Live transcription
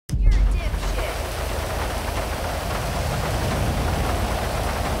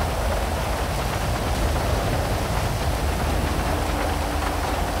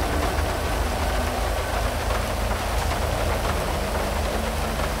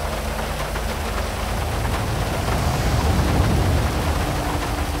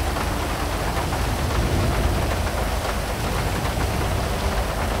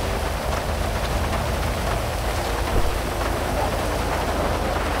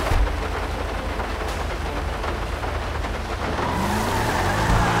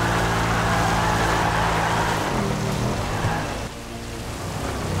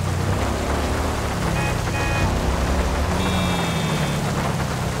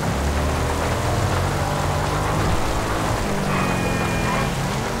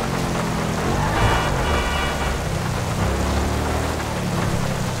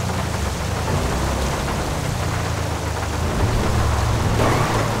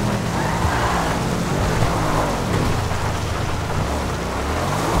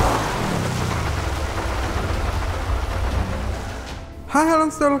Hi hello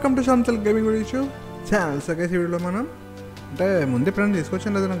welcome to శాంతల్ gaming video channel. So guys ఈ వీడియోలో మనం అంటే ముందే ఎప్పుడైనా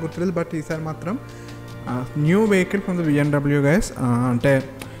తీసుకొచ్చాను లేదా నాకు గుర్తులేదు, బట్ ఈసారి మాత్రం new vehicle from the BMW guys. అంటే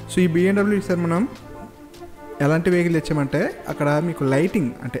సో ఈ BMW ఈసారి మనం ఎలాంటి వెహికల్ తెచ్చామంటే అక్కడ మీకు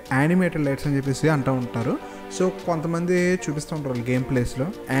లైటింగ్ అంటే యానిమేటెడ్ లైట్స్ అని చెప్పేసి అంటూ ఉంటారు. సో కొంతమంది చూపిస్తూ ఉంటారు గేమ్ ప్లేస్లో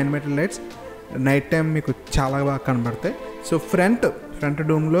యానిమేటెడ్ లైట్స్ నైట్ టైం మీకు చాలా బాగా కనబడతాయి. సో ఫ్రంట్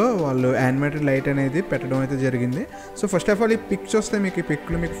డూమ్లో వాళ్ళు యానిమేటెడ్ లైట్ అనేది పెట్టడం అయితే జరిగింది. సో ఫస్ట్ ఆఫ్ ఆల్ ఈ పిక్ చూస్తే మీకు ఈ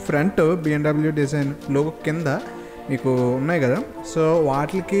పిక్లు మీకు ఫ్రంట్ BMW డిజైన్ లోగో కింద మీకు ఉన్నాయి కదా, సో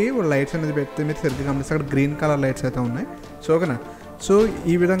వాటికి లైట్స్ అనేది పెడితే మీరు సరిగ్గా గమనిస్తే అక్కడ గ్రీన్ కలర్ లైట్స్ అయితే ఉన్నాయి. సో ఓకేనా, సో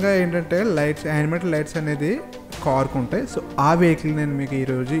ఈ విధంగా ఏంటంటే లైట్స్ యానిమేటెడ్ లైట్స్ అనేది కార్కు ఉంటాయి. సో ఆ వెహికల్ నేను మీకు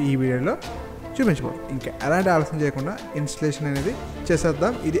ఈరోజు ఈ వీడియోలో చూపించబోదు. ఇంకా ఎలాంటి ఆలోచన చేయకుండా ఇన్స్టలేషన్ అనేది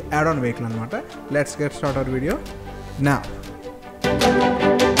చేసేద్దాం. ఇది యాడ్ ఆన్ వెహికల్ అనమాట. Let's get start our video నా.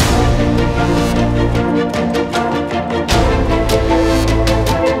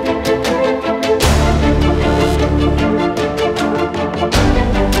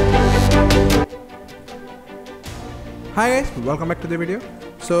 Hi guys, welcome back to the video.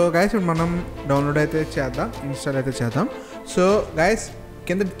 So guys ఇప్పుడు మనం డౌన్లోడ్ అయితే చేద్దాం, ఇన్స్టాల్ అయితే చేద్దాం. సో గైస్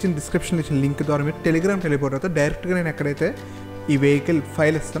కింద ఇచ్చిన డిస్క్రిప్షన్లో ఇచ్చిన లింక్ ద్వారా మీరు టెలిగ్రామ్ టెలిపోర్ట్ అవుతారు. డైరెక్ట్గా నేను ఎక్కడైతే ఈ వెహికల్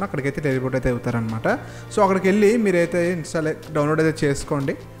ఫైల్ ఇస్తానో అక్కడికైతే టెలిపోర్ట్ అయితే అవుతారనమాట. సో అక్కడికి వెళ్ళి మీరైతే డౌన్లోడ్ అయితే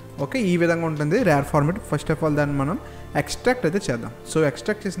చేసుకోండి. ఓకే, ఈ విధంగా ఉంటుంది rare format. First of all దాన్ని మనం ఎక్స్ట్రాక్ట్ అయితే చేద్దాం. సో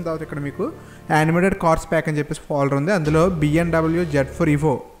ఎక్స్ట్రాక్ట్ చేసిన తర్వాత ఇక్కడ మీకు యానిమేటెడ్ కార్స్ ప్యాక్ అని చెప్పేసి ఫోల్డర్ ఉంది. అందులో BMW Z4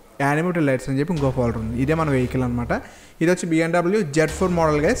 EVO animated lights అని చెప్పి ఇంకో ఫోల్డర్ ఉంది. ఇదే మన వెహికల్ అనమాట. ఇది వచ్చి BMW Z4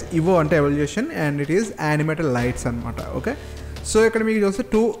 model guys. EVO అంటే evolution and it is animated lights అనమాట. ఓకే, సో ఇక్కడ మీకు చూస్తే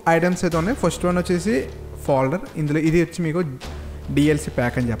 2 ఐటమ్స్ అయితే ఉన్నాయి. ఫస్ట్ వన్ వచ్చేసి ఫోల్డర్, ఇందులో ఇది వచ్చి మీకు DLC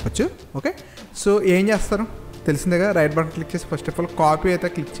ప్యాక్ అని చెప్పొచ్చు. ఓకే, సో ఏం చేస్తారు తెలిసిందేగా, రైట్ బటన్ క్లిక్ చేసి ఫస్ట్ ఆఫ్ ఆల్ కాపీ అయితే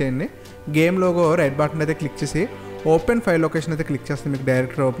క్లిక్ చేయండి. గేమ్ లోగో రైట్ బటన్ అయితే క్లిక్ చేసి ఓపెన్ ఫైల్ లొకేషన్ అయితే క్లిక్ చేస్తే మీకు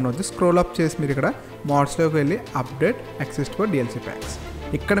డైరెక్ట్గా ఓపెన్ అవుతుంది. స్క్రోల్ అప్ చేసి మీరు ఇక్కడ మోడ్స్లోకి వెళ్ళి update access for DLC packs,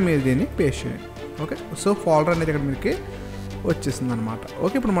 ఇక్కడ మీరు దీన్ని పేస్ట్ చేయండి. ఓకే, సో ఫోల్డర్ అనేది ఇక్కడ మీకు వచ్చేసింది అనమాట.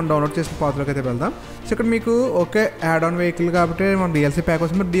 ఓకే, ఇప్పుడు మనం డౌన్లోడ్ చేసిన పాత్రలోకి అయితే వెళ్దాం. సో ఇక్కడ మీకు ఓకే యాడ్ ఆన్ వెహికల్ కాబట్టి మనం DLC ప్యాక్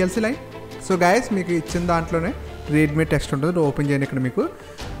వస్తుంది, మరి DLC లైన్. సో గైస్ మీకు ఇచ్చిన దాంట్లోనే రీడ్మీ టెక్స్ట్ ఉంటుంది, ఓపెన్ చేయండి. ఇక్కడ మీకు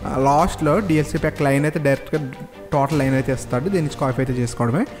లాస్ట్లో DLC ప్యాక్ లైన్ అయితే డైరెక్ట్గా టోటల్ లైన్ అయితే ఇస్తాడు. దీని నుంచి కాపీ అయితే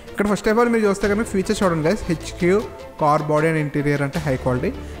చేసుకోవడమే. ఇక్కడ ఫస్ట్ ఆఫ్ ఆల్ మీరు చూస్తే కనుక ఫీచర్స్ చూడండి guys. HQ car body and interior అంటే high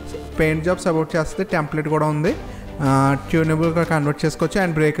quality, paint job support చేస్తే, టెంప్లెట్ కూడా ఉంది, ట్యూనబుల్గా కన్వర్ట్ చేసుకోవచ్చు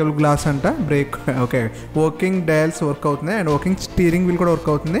అండ్ బ్రేకబుల్ గ్లాస్ అంట, break okay, working dials work అవుతుంది అండ్ వర్కింగ్ స్టీరింగ్ వీల్ కూడా వర్క్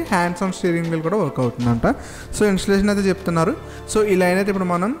అవుతుంది, హ్యాండ్స్ ఆన్ స్టీరింగ్ వీల్ కూడా వర్క్ అవుతుందంట. సో ఇన్స్టలేషన్ అయితే చెప్తున్నారు. సో ఈ లైన్ అయితే ఇప్పుడు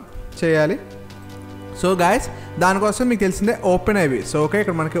మనం చేయాలి. సో గాయస్ దానికోసం మీకు తెలిసిందే OpenIV. సో ఓకే,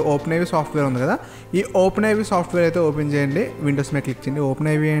 ఇక్కడ మనకి OpenIV సాఫ్ట్వేర్ ఉంది కదా, ఈ OpenIV సాఫ్ట్వేర్ అయితే ఓపెన్ చేయండి. విండోస్ మీద క్లిక్ చేయండి.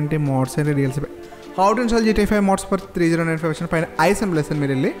 OpenIV ఏంటి, మోడ్స్ అంటే DLC how to install GTA 5 modes for 3095 పైన ఐసెంబ్లెస్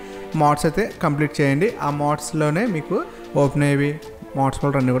మీరు వెళ్ళి మోడ్స్ అయితే కంప్లీట్ చేయండి. ఆ మోడ్స్లోనే మీకు OpenIV మోడ్స్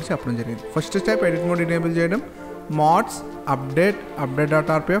ఫోల్డర్ అన్నీ కూడా చెప్పడం జరిగింది. First step edit mode enable చేయడం, modes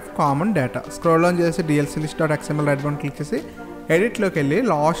update.rpf common data scroll on చేసి dlclist.xml రైట్ బటన్ క్లిక్ చేసి ఎడిట్లోకి వెళ్ళి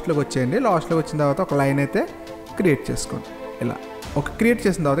లాస్ట్లోకి వచ్చేయండి. లాస్ట్లోకి వచ్చిన తర్వాత ఒక లైన్ అయితే క్రియేట్ చేసుకోండి. ఇలా ఒక క్రియేట్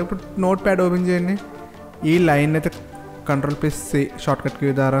చేసిన తర్వాత ఇప్పుడు నోట్ ప్యాడ్ ఓపెన్ చేయండి. ఈ లైన్ అయితే Ctrl+C షార్ట్కట్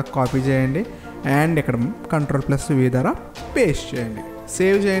కీ ద్వారా కాపీ చేయండి అండ్ ఇక్కడ Ctrl+V ద్వారా పేస్ట్ చేయండి.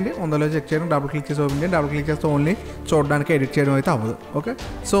 సేవ్ చేయండి, ఉందో చెక్ చేయండి, డబుల్ క్లిక్ చేసి ఓపెన్ చేయండి. డబుల్ క్లిక్ చేస్తే ఓన్లీ చూడడానికి ఎడిట్ చేయడం అయితే అవ్వదు. ఓకే,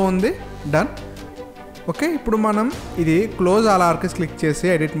 సో ఉంది, డన్. ఓకే, ఇప్పుడు మనం ఇది క్లోజ్ ఆల్ ఆర్కిస్ క్లిక్ చేసి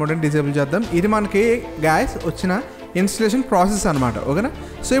ఎడిట్ మోడ్ని డిజేబుల్ చేద్దాం. ఇది మనకి గ్యాస్ వచ్చిన ఇన్స్టలేషన్ ప్రాసెస్ అనమాట. ఓకేనా,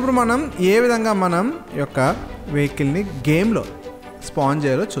 సో ఇప్పుడు మనం ఏ విధంగా మనం యొక్క వెహికల్ని గేమ్లో స్పాన్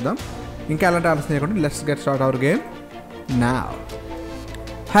చేయాలో చూద్దాం. ఇంకా ఎలాంటి ఆలోచన చేయకుండా let's get start our game నా.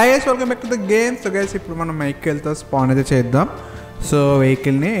 Hi guys, welcome back to the game. So guys ఇప్పుడు మనం వెహికల్తో స్పాన్ అయితే చేద్దాం. సో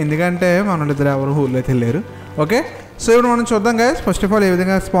వెహికల్ని ఎందుకంటే మన ఇద్దరు ఎవరు ఊళ్ళో అయితే లేరు. ఓకే, సో ఇప్పుడు మనం చూద్దాం గైస్. ఫస్ట్ ఆఫ్ ఆల్ ఏ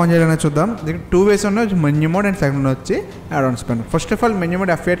విధంగా స్పాన్ చేయాలనేది చూద్దాం. దీనికి 2 వేస్ ఉన్నాయి, మెన్యూ మోడ్ అండ్ సెకండ్ వచ్చి add on span. First of all menu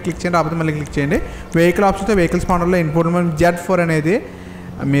mode F8 click చేయండి, రాకపోతే మళ్ళీ క్లిక్ చేయండి. వెహికల్ ఆప్షన్తో వెహికల్ స్పానర్లో ఇన్పుట్ Z4 అనేది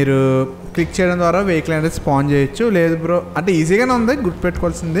మీరు క్లిక్ చేయడం ద్వారా వెహికల్ అనేది స్పాన్ చేయొచ్చు. లేదు బ్రో అంటే ఈజీగానే ఉంది,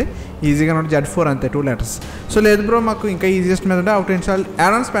 గుర్తుపెట్టుకోవాల్సింది ఈజీగానే ఉంది, Z4 అంతే 2 letters. సో లేదు బ్రో మాకు ఇంకా ఈజియెస్ట్ మీద అంటే out install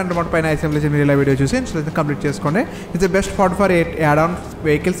add on span అనమాట. పైన ఐసెంబ్లీ మీరు ఇలా వీడియో చూసి ఇన్స్టాల్ కంప్లీట్ చేసుకోండి. It's the best for add on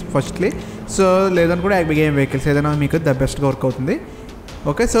vehicles firstly. So లేదని కూడా గేమ్ వెహికల్స్ ఏదైనా మీకు ద బెస్ట్గా వర్క్ అవుతుంది.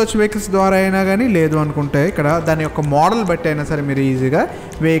 ఓకే, సర్చ్ వెహికల్స్ ద్వారా అయినా కానీ లేదు అనుకుంటే ఇక్కడ దాని యొక్క మోడల్ బట్టి అయినా సరే మీరు ఈజీగా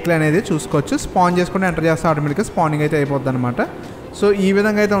వెహికల్ అనేది చూసుకోవచ్చు. స్పాన్ చేసుకుంటే ఎంటర్ చేస్తే ఆటోమేటిక్గా స్పానింగ్ అయితే అయిపోద్ది అనమాట. సో ఈ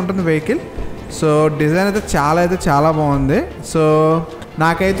విధంగా అయితే ఉంటుంది వెహికల్. సో డిజైన్ అయితే చాలా బాగుంది. సో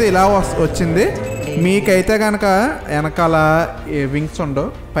నాకైతే ఇలా వచ్చింది. మీకైతే కనుక వెనకాల వింగ్స్ ఉండవు,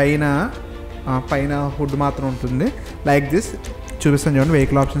 పైన హుడ్ మాత్రం ఉంటుంది లైక్ దిస్. చూపిస్తాను చూడండి.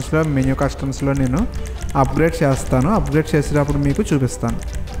 వెహికల్ ఆప్షన్స్లో మెన్యూ కస్టమ్స్లో నేను అప్గ్రేడ్ చేస్తాను. అప్గ్రేడ్ చేసేటప్పుడు మీకు చూపిస్తాను.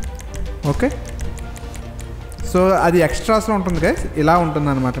 ఓకే, సో అది ఎక్స్ట్రాస్లో ఉంటుంది గైస్, ఇలా ఉంటుంది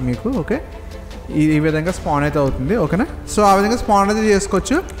అనమాట మీకు. ఓకే, ఈ విధంగా స్పాన్ అయితే అవుతుంది. ఓకేనా, సో ఆ విధంగా స్పాన్ అయితే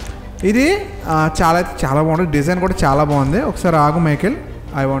చేసుకోవచ్చు. ఇది చాలా బాగుంటుంది. డిజైన్ కూడా చాలా బాగుంది. ఒకసారి ఆగు Michael,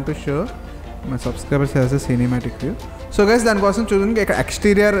 I want to show my subscribers as a cinematic view. So guys దానికోసం చూడండి, ఇక్కడ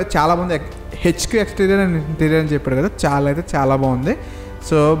ఎక్స్టీరియర్ చాలా బాగుంది. హెచ్కి ఎక్స్టీరియర్ అండ్ ఇంటీరియర్ అని చెప్పాడు కదా, చాలా బాగుంది.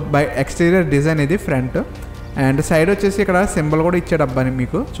 సో బై ఎక్స్టీరియర్ డిజైన్ ఇది ఫ్రంట్, అండ్ సైడ్ వచ్చేసి ఇక్కడ సింబల్ కూడా ఇచ్చాడు అబ్బాని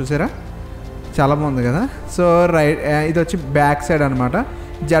మీకు, చూసారా, చాలా బాగుంది కదా. సో రైట్, ఇది వచ్చి బ్యాక్ సైడ్ అనమాట,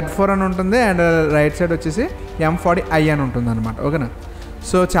 Z4 అని ఉంటుంది, అండ్ రైట్ సైడ్ వచ్చేసి M40i అని ఉంటుంది అనమాట. ఓకేనా,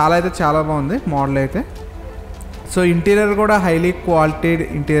 సో చాలా బాగుంది మోడల్ అయితే. సో ఇంటీరియర్ కూడా హైలీ క్వాలిటీ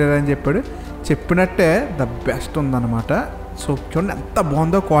ఇంటీరియర్ అని చెప్పినట్టే ద బెస్ట్ ఉందన్నమాట. సో చూడండి ఎంత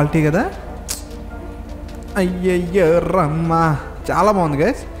బాగుందో క్వాలిటీ కదా, అయ్యయ్యో రమ్మా, చాలా బాగుంది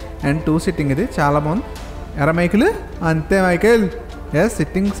గైస్. అండ్ 2 సిట్టింగ్ ఇది చాలా బాగుంది. ఎరా మైకిల్, అంతే మైకిల్, ఎస్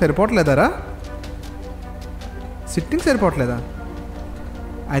సిట్టింగ్ సరిపోవట్లేదారా, సిట్టింగ్ సరిపోవట్లేదా?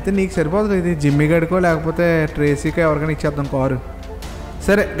 అయితే నీకు సరిపోతుంది ఇది, జిమ్మి గడికో లేకపోతే ట్రేసీకో ఎవరికైనా ఇచ్చేద్దాం కారు.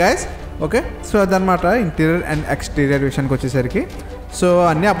 సరే గైస్, ఓకే, సో అదనమాట ఇంటీరియర్ అండ్ ఎక్స్టీరియర్ విషయానికి వచ్చేసరికి. సో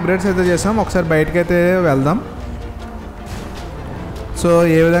అన్ని అప్గ్రేడ్స్ అయితే చేసాం. ఒకసారి బయటకు అయితే వెళ్దాం. సో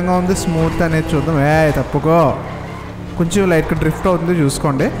ఏ విధంగా ఉంది స్మూత్ అనేది చూద్దాం. తప్పుకో, కొంచెం లైట్గా డ్రిఫ్ట్ అవుతుంది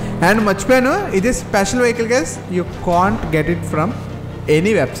చూసుకోండి. అండ్ మర్చిపోయాను, ఇది special vehicle guys, you can't get it from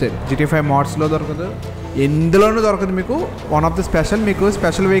any website. GT5 మోడ్స్లో దొరకదు, ఎందులోనూ దొరకదు మీకు. వన్ ఆఫ్ ద స్పెషల్, మీకు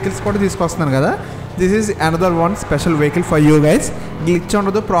స్పెషల్ వెహికల్స్ కూడా తీసుకొస్తున్నాను కదా, this is another one special vehicle for you guys. Glitch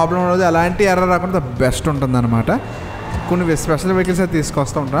ఉండదు, ప్రాబ్లం ఉండదు, అలాంటి ఎర్రర్ రాకుండా ద బెస్ట్ ఉంటుంది అనమాట. కొన్ని స్పెషల్ వెహికల్స్ అయితే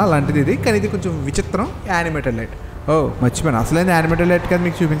తీసుకొస్తూ ఉంటాను, అలాంటిది ఇది. కానీ ఇది కొంచెం విచిత్రం, యానిమేటెడ్ లైట్. మర్చిపోయాను, అసలైంది యానిమేటెడ్ లైట్ కదా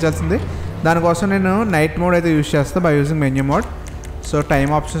మీకు చూపించాల్సింది. దానికోసం నేను నైట్ మోడ్ అయితే యూజ్ చేస్తాను by using menu mode. So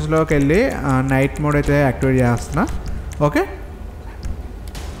time ఆప్షన్స్లోకి వెళ్ళి నైట్ మోడ్ అయితే యాక్టివేట్ చేస్తున్నా. ఓకే,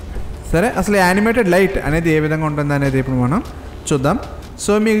 సరే, అసలు యానిమేటెడ్ లైట్ అనేది ఏ విధంగా ఉంటుంది అనేది ఇప్పుడు మనం చూద్దాం.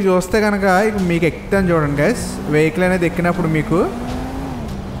 సో మీకు చూస్తే కనుక మీకు ఎక్కుతాను చూడండి గైస్, వెహికల్ అనేది ఎక్కినప్పుడు మీకు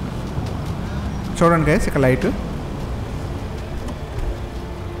చూడండి గైస్, ఇక్కడ లైట్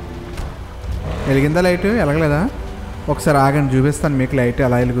వెలిగిందా, లైట్ వెలగలేదా? ఒకసారి ఆగండి చూపిస్తాను మీకు లైట్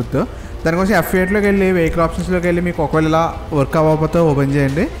ఎలా వెలుగుద్దో. దానికోసం F8లోకి వెళ్ళి వెహికల్ ఆప్షన్స్లోకి వెళ్ళి మీకు ఒకవేళ ఇలా వర్క్ అవ్వకపోతే ఓపెన్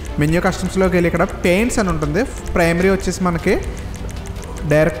చేయండి. మెన్యూ కస్టమ్స్లోకి వెళ్ళి ఇక్కడ పెయింట్స్ అని ఉంటుంది. ప్రైమరీ వచ్చేసి మనకి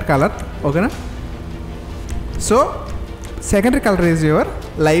డైరెక్ట్ కలర్. ఓకేనా, so secondary colour is your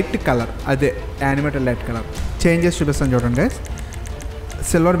light colour, అదే యానిమేటెడ్ లైట్ కలర్. చేంజ్ చేసి చూపిస్తాను చూడండి గైస్.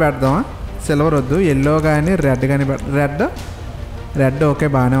 సిల్వర్ పెడదామా? సిల్వర్ వద్దు, ఎల్లో కానీ రెడ్ కానీ. రెడ్ ఓకే,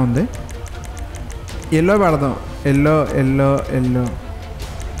 బాగానే ఉంది. ఎల్లో పెడదాం, ఎల్లో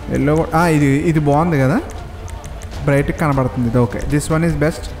ఇది బాగుంది కదా, బ్రైట్గా కనబడుతుంది ఇది. Okay, this one is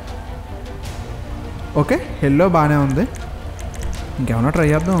best. Okay, yellow బాగానే ఉంది. ఇంకేమన్నా ట్రై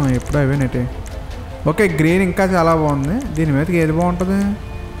చేద్దాం, ఎప్పుడు అవేనటి. ఓకే, గ్రీన్ ఇంకా చాలా బాగుంది. దీని మీదకి ఏది బాగుంటుంది?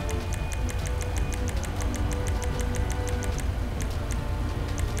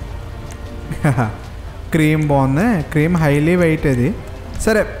 క్రీమ్ బాగుంది, క్రీమ్ హైలీ వెయిట్ అది.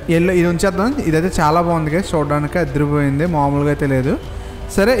 సరే, ఎల్లో ఇది ఉంచేద్దాం. ఇదైతే చాలా బాగుంది, చూడడానికి అదిరిపోయింది, మామూలుగా అయితే లేదు.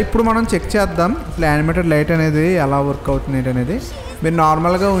 సరే, ఇప్పుడు మనం చెక్ చేద్దాం అసలు యానిమేటెడ్ లైట్ అనేది ఎలా వర్క్ అవుతుంది అనేది. మీరు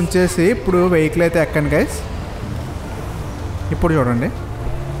నార్మల్గా ఉంచేసి ఇప్పుడు వెహికల్ అయితే ఎక్కండి గైస్. ఇప్పుడు చూడండి,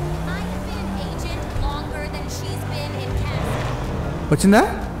 వచ్చిందా?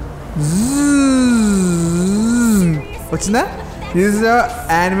 వచ్చిందా? This is the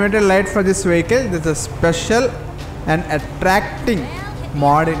animated light for this vehicle. This is special and attracting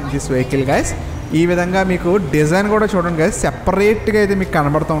mode in this vehicle guys. ఈ విధంగా మీకు డిజైన్ కూడా చూడండి గైస్, సెపరేట్గా అయితే మీకు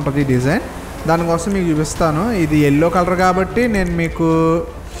కనబడుతూ ఉంటుంది ఈ డిజైన్. దానికోసం మీకు చూపిస్తాను. ఇది ఎల్లో కలర్ కాబట్టి నేను మీకు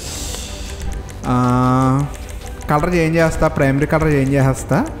కలర్ చేంజ్ చేస్తా, ప్రైమరీ కలర్ చేంజ్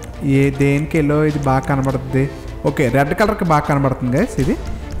చేస్తా. దేనికి ఎల్లో ఇది బాగా కనబడుతుంది. ఓకే, రెడ్ కలర్కి బాగా కనబడుతుంది గైస్. ఇది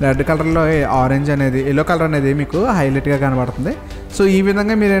రెడ్ కలర్లో ఆరెంజ్ అనేది, ఎల్లో కలర్ అనేది మీకు హైలైట్గా కనబడుతుంది. సో ఈ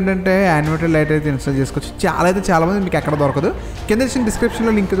విధంగా మీరు ఏంటంటే యానిమేటెడ్ లైట్ అయితే ఇన్స్టాల్ చేసుకోవచ్చు. చాలా మంది మీకు ఎక్కడ దొరకదు. కింద ఇచ్చిన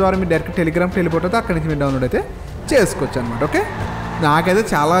డిస్క్రిప్షన్లో లింక్ ద్వారా మీరు డైరెక్ట్ టెలిగ్రామ్కి వెళ్ళిపోతుంది, అక్కడి నుంచి మీరు డౌన్లోడ్ అయితే చేసుకోవచ్చు అనమాట. ఓకే, నాకైతే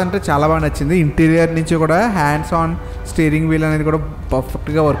చాలా బాగా నచ్చింది. ఇంటీరియర్ నుంచి కూడా హ్యాండ్స్ ఆన్ స్టీరింగ్ వీల్ అనేది కూడా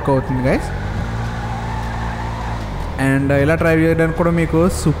పర్ఫెక్ట్గా వర్క్ అవుతుంది గైస్. అండ్ ఇలా డ్రైవ్ చేయడానికి కూడా మీకు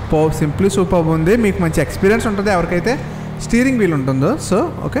సూపర్ ఉంది. మీకు మంచి ఎక్స్పీరియన్స్ ఉంటుంది ఎవరికైతే స్టీరింగ్ వీల్ ఉంటుందో. సో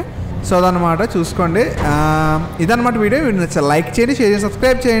ఓకే, సో అదనమాట, చూసుకోండి. ఇదన్నమాట వీడియో నచ్చితే లైక్ చేయండి, షేర్ చేయండి,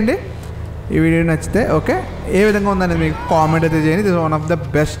 సబ్స్క్రైబ్ చేయండి. ఈ వీడియో నచ్చితే ఓకే, ఏ విధంగా ఉందనేది మీకు కామెంట్ అయితే చేయండి. This one of the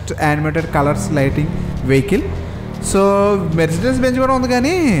best animated colours lighting vehicle. So Mercedes Benz కూడా ఉంది,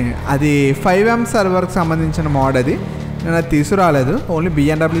 కానీ అది 5M సర్వర్కి సంబంధించిన మోడ్. అది నేను అది తీసుకురాలేదు, ఓన్లీ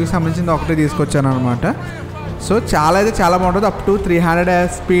BMW సంబంధించింది ఒకటే తీసుకొచ్చాను అనమాట. సో చాలా అయితే చాలా బాగుంటుంది. అప్ టు 300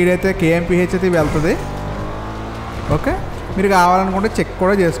 స్పీడ్ అయితే kmph అయితే వెళ్తుంది. ఓకే, మీరు కావాలనుకుంటే చెక్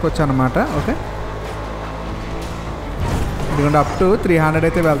కూడా చేసుకోవచ్చు అనమాట. ఓకే, ఎందుకంటే అప్ టు 300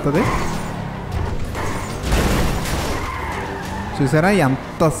 అయితే వెళ్తుంది. చూసారా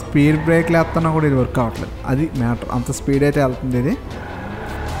ఎంత స్పీడ్ బ్రేక్లు వేస్తున్నా కూడా ఇది వర్క్ అవ్వట్లేదు, అది మ్యాటర్. అంత స్పీడ్ అయితే వెళ్తుంది. ఇది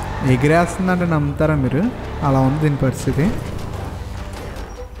ఎగిరేస్తుందంటే నమ్ముతారా మీరు, అలా ఉంది దీని పరిస్థితి.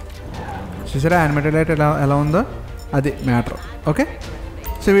 చూసారా యానిమేటెడ్ లైట్ ఎలా ఉందో, అది మ్యాటర్. ఓకే,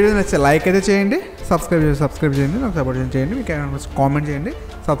 సో వీడియో నచ్చితే లైక్ అయితే చేయండి, సబ్స్క్రైబ్ చేయండి, నాకు సపోర్ట్ చేయండి. మీకు ఏమైనా కామెంట్ చేయండి.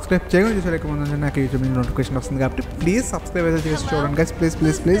 సబ్స్క్రైబ్ చేయకుండా చూసారు ఎక్కువ ముందు నాకు యూట్యూబ్ నుంచి నోటిఫికేషన్ వస్తుంది కాబట్టి ప్లీజ్ సబ్స్క్రైబ్ అయితే చేసి చూడండి guys,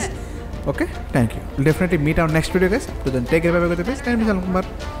 please. Okay, thank you. Definitely meet our next video guys. Take care, by by please. నేను మీ షాలం కుమార్,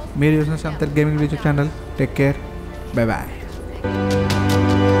 మీరు చూసిన శాంతల్ gaming YouTube channel. Take care, bye bye.